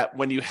 that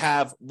when you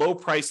have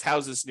low-priced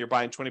houses and you're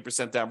buying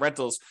 20% down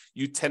rentals,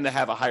 you tend to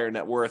have a higher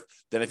net worth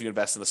than if you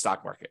invest in the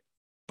stock market.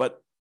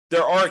 But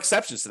there are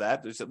exceptions to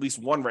that. There's at least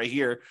one right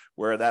here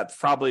where that's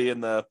probably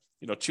in the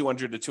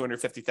 $200,000 to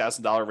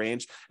 $250,000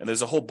 range, and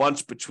there's a whole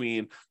bunch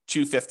between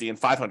 $250,000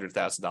 and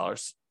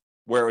 $500,000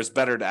 where it was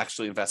better to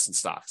actually invest in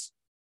stocks.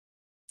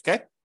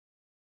 Okay.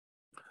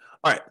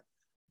 All right.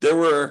 There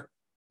were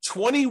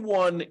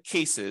 21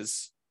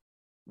 cases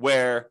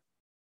where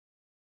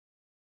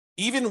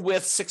even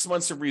with 6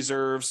 months of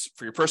reserves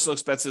for your personal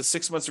expenses,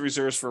 6 months of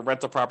reserves for a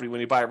rental property when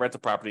you buy a rental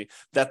property,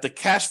 that the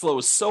cash flow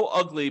is so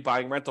ugly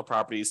buying rental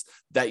properties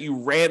that you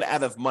ran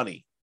out of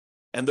money.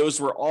 And those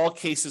were all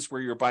cases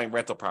where you're buying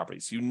rental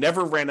properties. You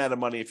never ran out of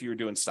money if you were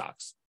doing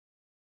stocks.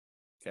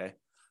 Okay.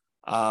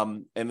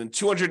 And in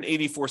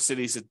 284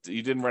 cities,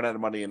 you didn't run out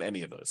of money in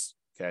any of those.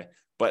 Okay.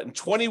 But in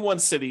 21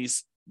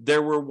 cities,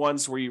 there were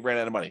ones where you ran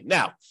out of money.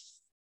 Now,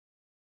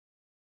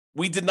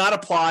 we did not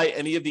apply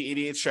any of the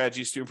 88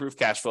 strategies to improve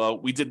cash flow.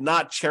 We did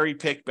not cherry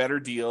pick better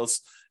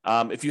deals.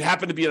 If you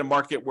happen to be in a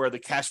market where the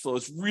cash flow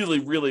is really,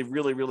 really,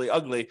 really, really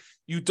ugly,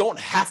 you don't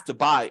have to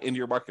buy in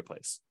your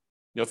marketplace.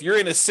 If you're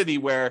in a city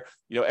where,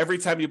 every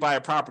time you buy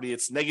a property,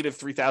 it's negative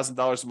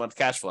 $3,000 a month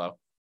cash flow,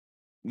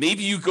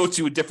 maybe you go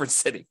to a different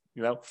city.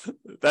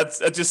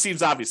 That just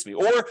seems obvious to me.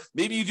 Or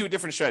maybe you do a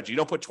different strategy. You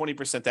don't put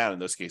 20% down in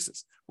those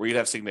cases where you'd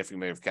have significant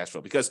negative cash flow,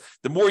 because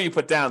the more you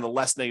put down, the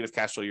less negative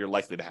cash flow you're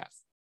likely to have.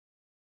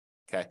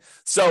 Okay,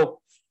 so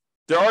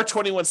there are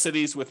 21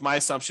 cities with my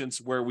assumptions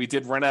where we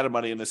did run out of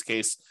money in this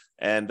case,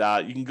 and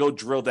you can go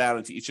drill down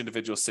into each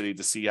individual city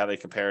to see how they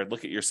compare.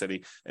 Look at your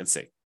city and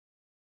see.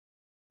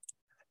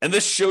 And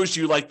this shows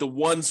you like the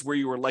ones where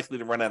you were likely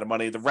to run out of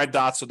money. The red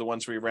dots are the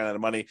ones where you ran out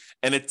of money,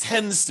 and it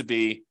tends to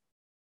be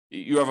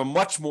you have a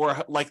much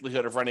more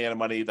likelihood of running out of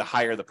money the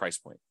higher the price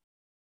point.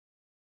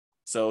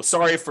 So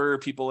sorry for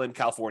people in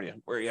California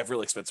where you have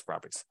really expensive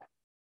properties.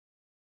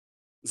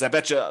 Because I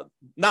bet you,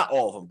 not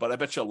all of them, but I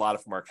bet you a lot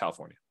of them are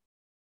California.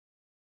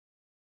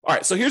 All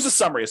right, so here's a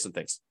summary of some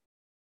things.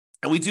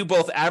 And we do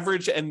both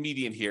average and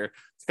median here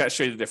to kind of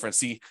show you the difference.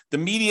 See, the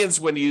medians,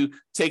 when you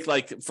take,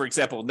 like, for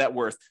example, net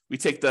worth, we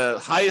take the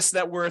highest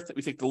net worth,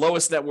 we take the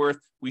lowest net worth,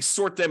 we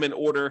sort them in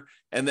order,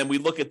 and then we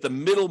look at the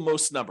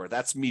middlemost number.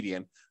 That's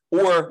median.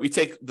 Or we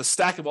take the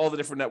stack of all the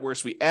different net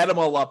worths, we add them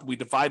all up, we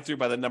divide through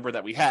by the number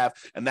that we have,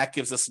 and that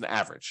gives us an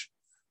average.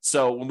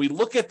 So when we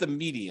look at the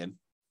median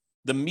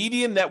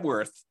net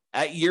worth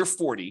at year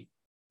 40,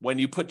 when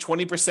you put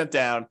 20%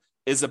 down,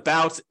 is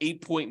about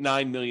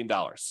 $8.9 million.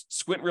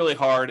 Squint really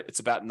hard,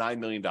 it's about $9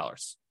 million.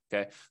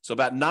 Okay, so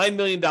about $9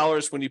 million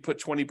when you put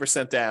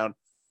 20% down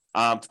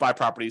to buy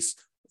properties.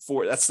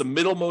 That's the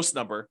middlemost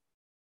number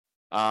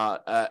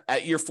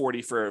at year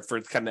 40 for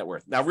kind of net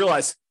worth. Now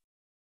realize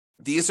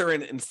these are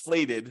in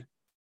inflated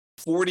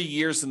 40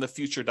 years in the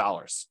future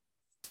dollars.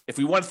 If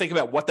we want to think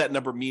about what that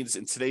number means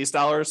in today's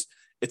dollars,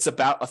 it's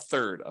about a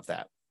third of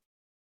that.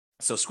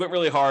 So squint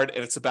really hard,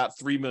 and it's about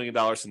 $3 million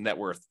in net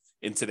worth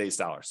in today's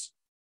dollars.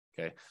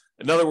 Okay.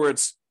 In other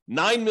words,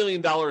 $9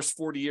 million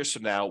 40 years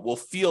from now will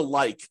feel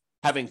like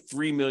having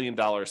 $3 million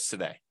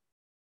today.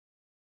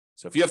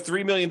 So if you have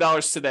 $3 million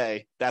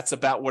today, that's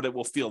about what it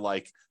will feel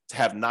like to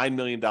have $9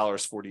 million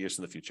 40 years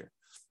in the future,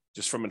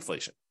 just from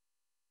inflation.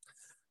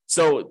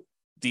 So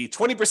the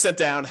 20%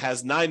 down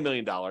has $9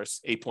 million,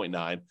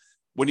 8.9.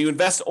 When you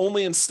invest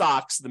only in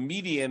stocks, the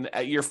median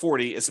at year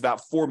 40 is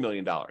about $4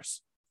 million.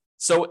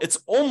 So it's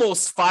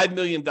almost $5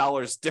 million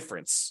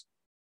difference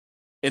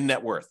in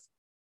net worth.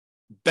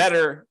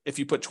 Better if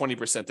you put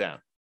 20% down.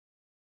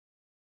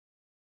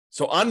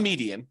 So on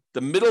median, the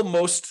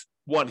middlemost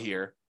one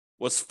here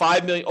was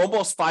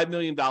almost $5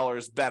 million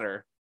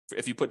better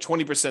if you put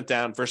 20%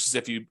 down versus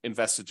if you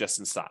invested just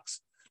in stocks.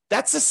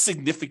 That's a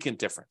significant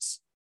difference.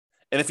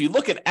 And if you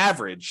look at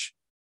average,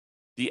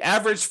 the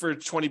average for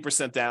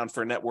 20% down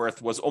for net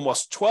worth was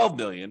almost 12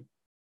 million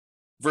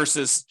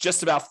versus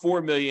just about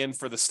 4 million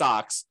for the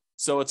stocks.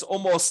 So it's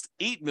almost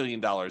 $8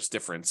 million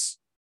difference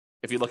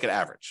if you look at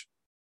average.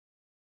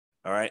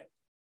 All right.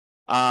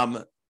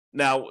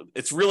 Now,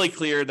 it's really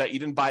clear that you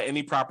didn't buy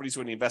any properties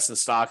when you invest in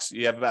stocks.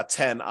 You have about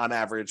 10 on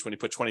average when you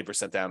put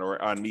 20% down,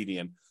 or on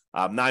median,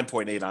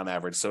 9.8 on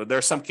average. So there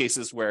are some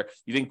cases where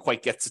you didn't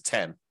quite get to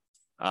 10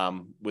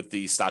 with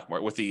the stock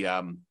market, with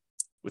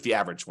the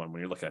average one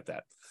when you're looking at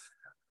that.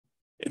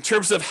 In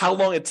terms of how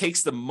long it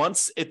takes, the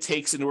months it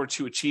takes in order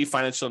to achieve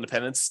financial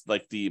independence,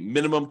 like the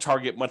minimum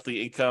target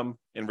monthly income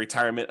in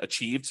retirement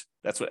achieved,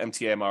 that's what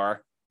MTMIR,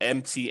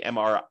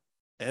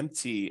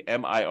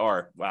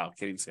 wow,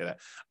 can't even say that,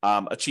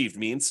 achieved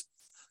means.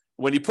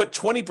 When you put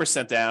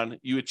 20% down,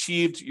 you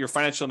achieved your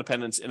financial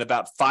independence in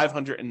about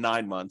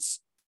 509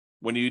 months.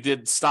 When you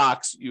did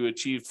stocks, you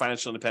achieved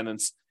financial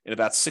independence in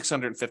about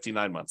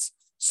 659 months.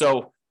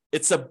 So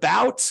it's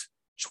about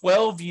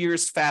 12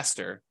 years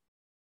faster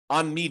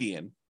on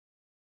median,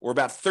 or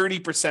about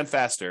 30%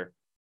 faster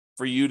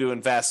for you to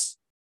invest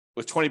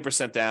with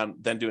 20% down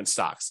than doing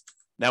stocks.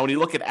 Now, when you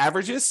look at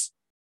averages,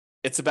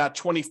 it's about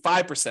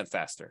 25%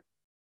 faster.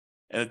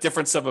 And a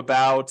difference of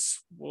about,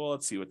 well,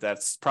 let's see what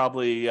that's,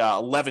 probably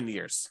 11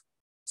 years.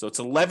 So it's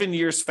 11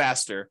 years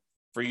faster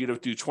for you to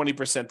do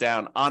 20%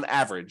 down on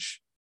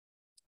average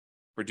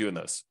for doing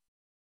those.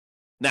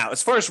 Now,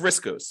 as far as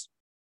risk goes,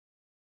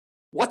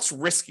 what's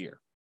riskier?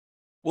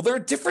 Well, there are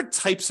different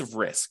types of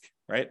risk,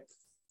 right?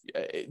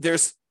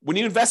 When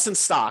you invest in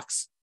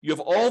stocks, you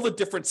have all the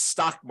different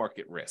stock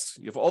market risks.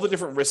 You have all the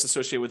different risks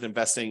associated with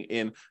investing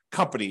in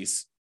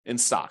companies in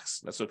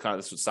stocks. That's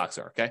what stocks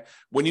are, okay?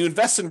 When you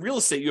invest in real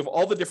estate, you have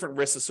all the different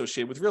risks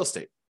associated with real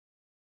estate.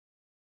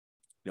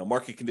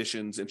 Market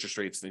conditions, interest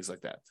rates, things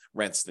like that,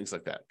 rents, things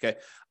like that, okay?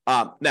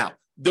 Now,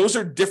 those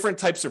are different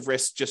types of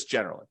risks just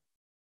generally.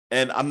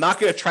 And I'm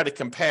not going to try to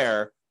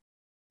compare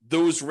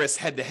those risks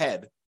head to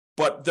head,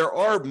 but there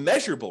are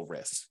measurable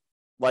risks.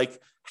 Like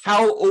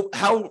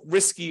how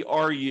risky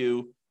are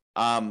you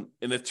in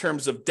the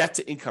terms of debt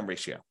to income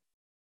ratio?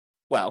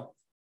 Well,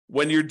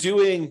 when you're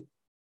doing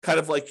kind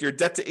of like your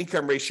debt to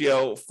income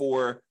ratio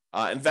for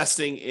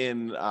investing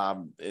in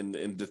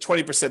the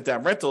 20%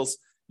 down rentals,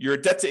 your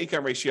debt to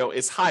income ratio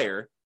is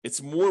higher.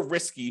 It's more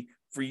risky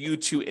for you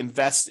to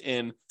invest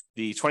in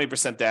the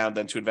 20% down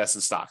than to invest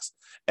in stocks.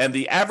 And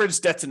the average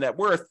debt to net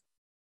worth,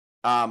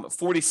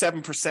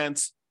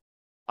 47%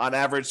 on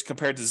average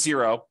compared to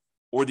zero,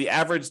 or the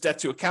average debt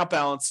to account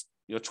balance,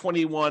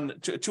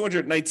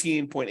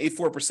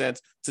 219.84%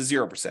 to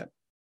 0%.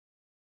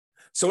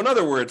 So in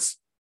other words,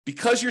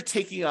 because you're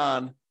taking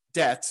on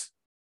debt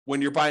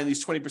when you're buying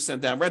these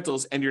 20% down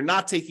rentals, and you're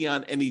not taking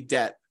on any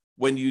debt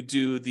when you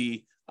do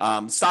the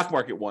stock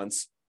market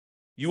ones,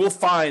 you will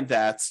find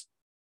that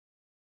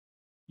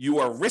you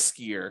are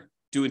riskier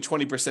doing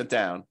 20%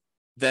 down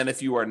than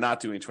if you are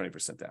not doing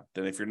 20% down,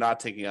 than if you're not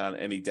taking on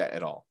any debt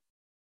at all.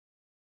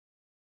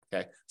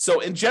 Okay, so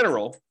in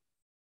general,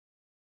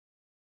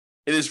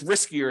 it is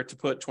riskier to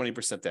put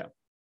 20% down.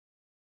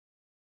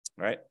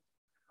 All right.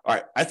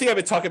 I think I've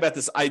been talking about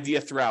this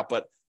idea throughout,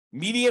 but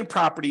median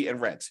property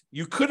and rent.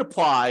 You could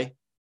apply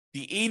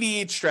the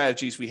 88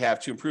 strategies we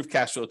have to improve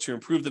cash flow, to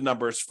improve the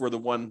numbers for the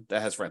one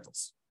that has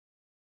rentals.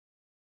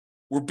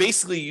 we're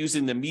basically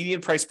using the median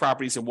price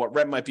properties and what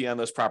rent might be on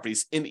those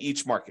properties in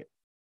each market.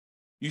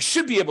 You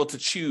should be able to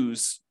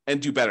choose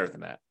and do better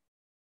than that.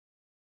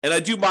 And I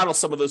do model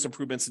some of those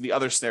improvements in the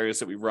other scenarios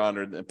that we run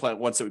or the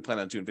ones that we plan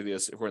on doing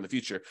videos if we're in the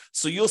future.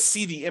 So you'll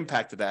see the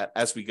impact of that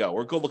as we go,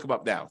 or go look them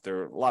up now.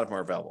 There are a lot of them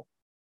are available.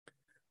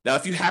 Now,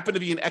 if you happen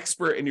to be an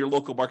expert in your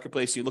local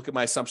marketplace, you look at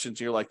my assumptions,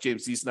 and you're like,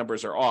 James, these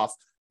numbers are off,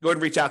 go ahead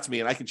and reach out to me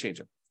and I can change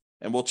them.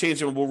 And we'll change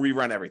them and we'll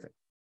rerun everything.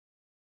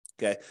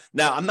 Okay.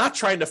 Now, I'm not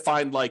trying to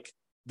find like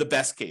the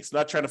best case. I'm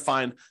not trying to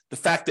find the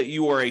fact that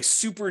you are a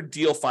super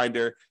deal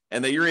finder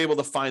and that you're able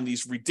to find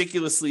these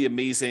ridiculously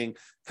amazing,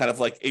 kind of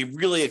like a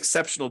really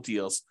exceptional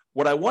deals.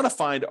 What I want to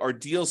find are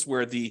deals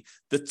where the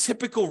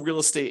typical real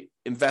estate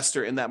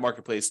investor in that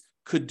marketplace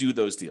could do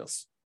those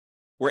deals.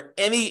 Where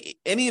any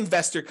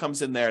investor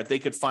comes in there, they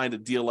could find a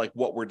deal like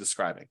what we're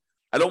describing.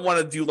 I don't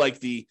want to do like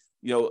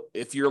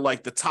if you're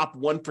like the top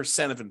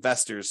 1% of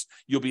investors,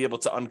 you'll be able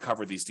to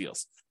uncover these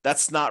deals.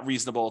 That's not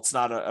reasonable. It's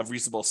not a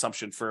reasonable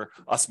assumption for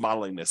us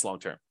modeling this long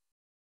term.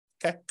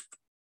 Okay.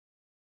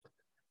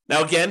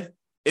 Now, again,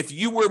 if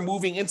you were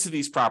moving into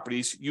these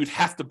properties, you'd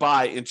have to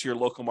buy into your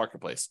local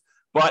marketplace.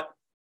 But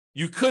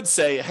you could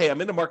say, hey,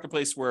 I'm in a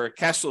marketplace where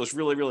cash flow is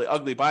really, really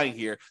ugly buying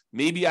here.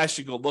 Maybe I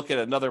should go look at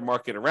another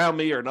market around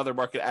me or another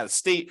market out of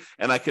state,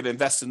 and I could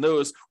invest in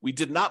those. We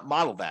did not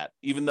model that,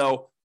 even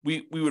though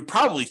we would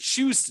probably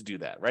choose to do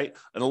that, right?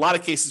 In a lot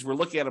of cases, we're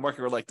looking at a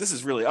market, we're like, this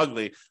is really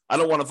ugly. I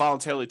don't want to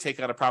voluntarily take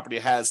on a property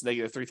that has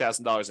negative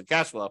 $3,000 in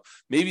cash flow.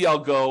 Maybe I'll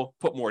go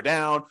put more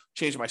down,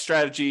 change my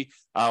strategy,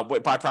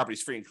 buy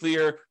properties free and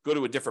clear, go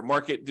to a different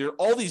market. There are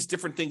all these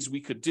different things we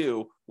could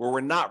do where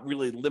we're not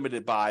really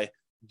limited by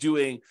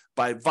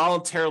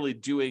voluntarily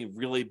doing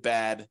really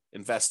bad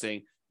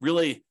investing,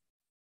 really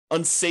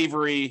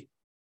unsavory,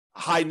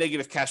 high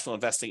negative cash flow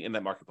investing in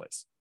that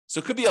marketplace. So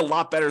it could be a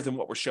lot better than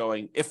what we're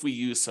showing if we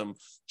use some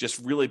just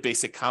really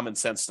basic common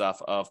sense stuff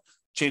of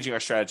changing our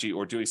strategy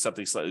or doing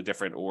something slightly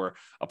different or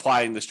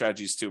applying the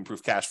strategies to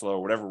improve cash flow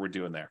or whatever we're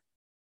doing there.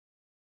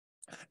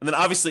 And then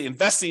obviously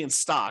investing in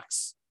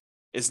stocks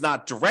is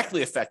not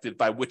directly affected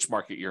by which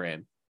market you're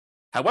in.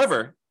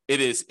 However, it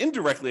is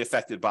indirectly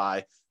affected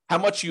by how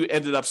much you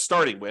ended up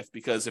starting with,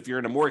 because if you're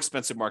in a more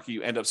expensive market,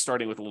 you end up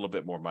starting with a little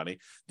bit more money.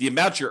 The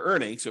amount you're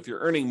earning, so if you're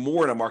earning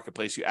more in a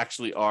marketplace, you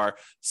actually are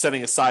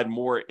setting aside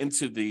more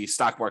into the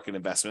stock market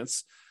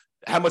investments,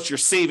 how much you're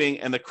saving,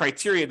 and the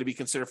criteria to be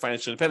considered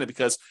financially independent,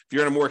 because if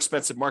you're in a more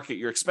expensive market,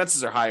 your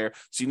expenses are higher,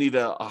 so you need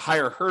a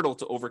higher hurdle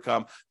to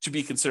overcome to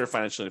be considered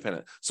financially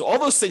independent. So all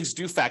those things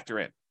do factor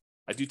in.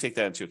 I do take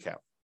that into account.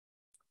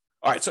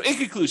 All right, so in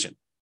conclusion,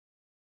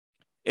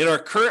 in our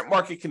current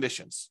market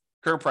conditions,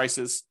 current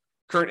prices,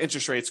 current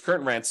interest rates,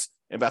 current rents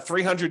in about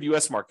 300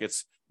 U.S.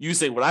 markets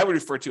using what I would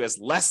refer to as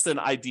less than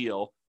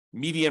ideal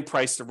median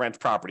price to rent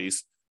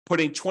properties,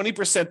 putting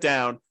 20%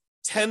 down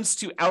tends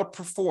to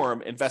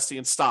outperform investing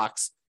in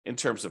stocks in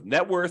terms of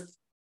net worth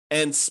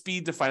and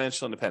speed to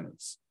financial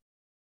independence.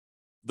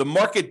 The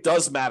market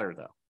does matter,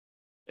 though.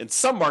 In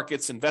some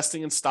markets,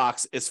 investing in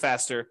stocks is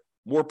faster,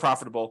 more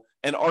profitable,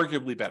 and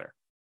arguably better.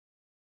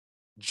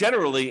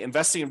 Generally,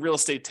 investing in real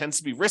estate tends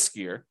to be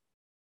riskier,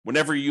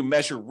 whenever you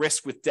measure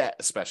risk with debt,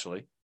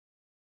 especially.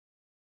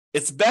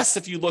 It's best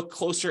if you look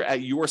closer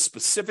at your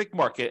specific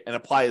market and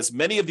apply as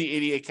many of the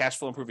 88 cash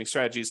flow improving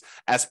strategies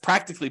as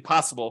practically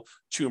possible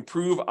to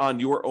improve on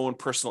your own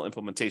personal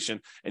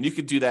implementation. And you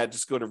can do that.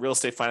 Just go to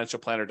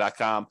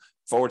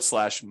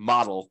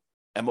realestatefinancialplanner.com/model,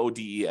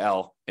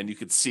 MODEL, and you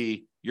can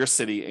see your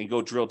city and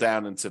go drill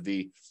down into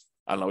we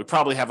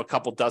probably have a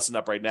couple dozen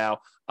up right now.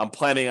 I'm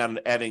planning on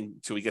adding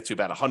till we get to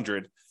about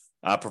 100.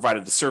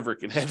 Provided the server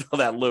can handle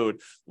that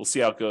load. We'll see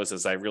how it goes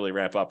as I really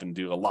ramp up and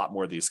do a lot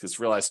more of these, because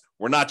realize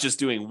we're not just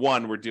doing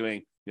one, we're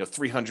doing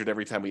 300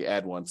 every time we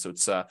add one. So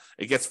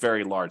it gets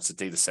very large. The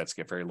data sets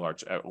get very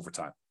large over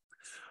time.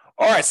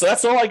 All right, so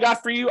that's all I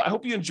got for you. I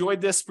hope you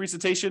enjoyed this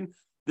presentation.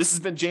 This has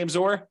been James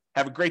Orr.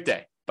 Have a great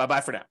day.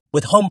 Bye-bye for now.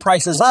 With home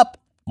prices up,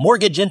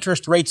 mortgage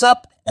interest rates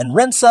up, and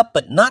rents up,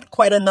 but not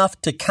quite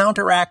enough to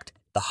counteract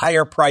the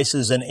higher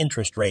prices and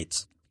interest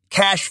rates,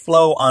 cash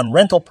flow on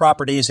rental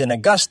properties in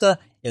Augusta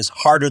is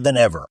harder than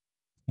ever.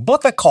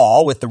 Book a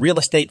call with the Real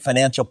Estate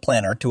Financial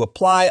Planner to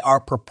apply our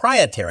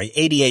proprietary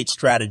 88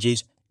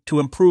 strategies to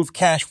improve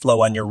cash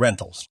flow on your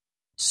rentals.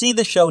 See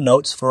the show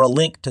notes for a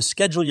link to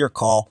schedule your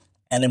call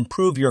and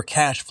improve your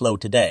cash flow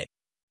today.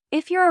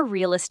 If you're a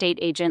real estate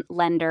agent,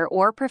 lender,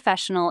 or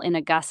professional in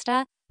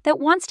Augusta that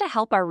wants to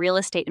help our real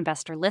estate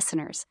investor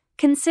listeners,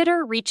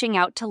 consider reaching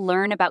out to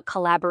learn about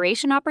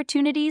collaboration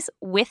opportunities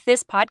with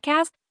this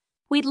podcast.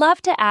 We'd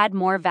love to add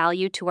more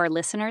value to our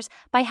listeners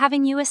by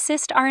having you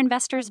assist our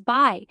investors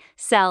buy,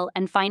 sell,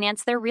 and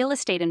finance their real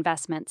estate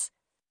investments.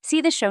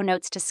 See the show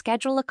notes to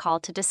schedule a call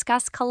to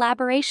discuss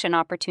collaboration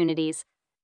opportunities.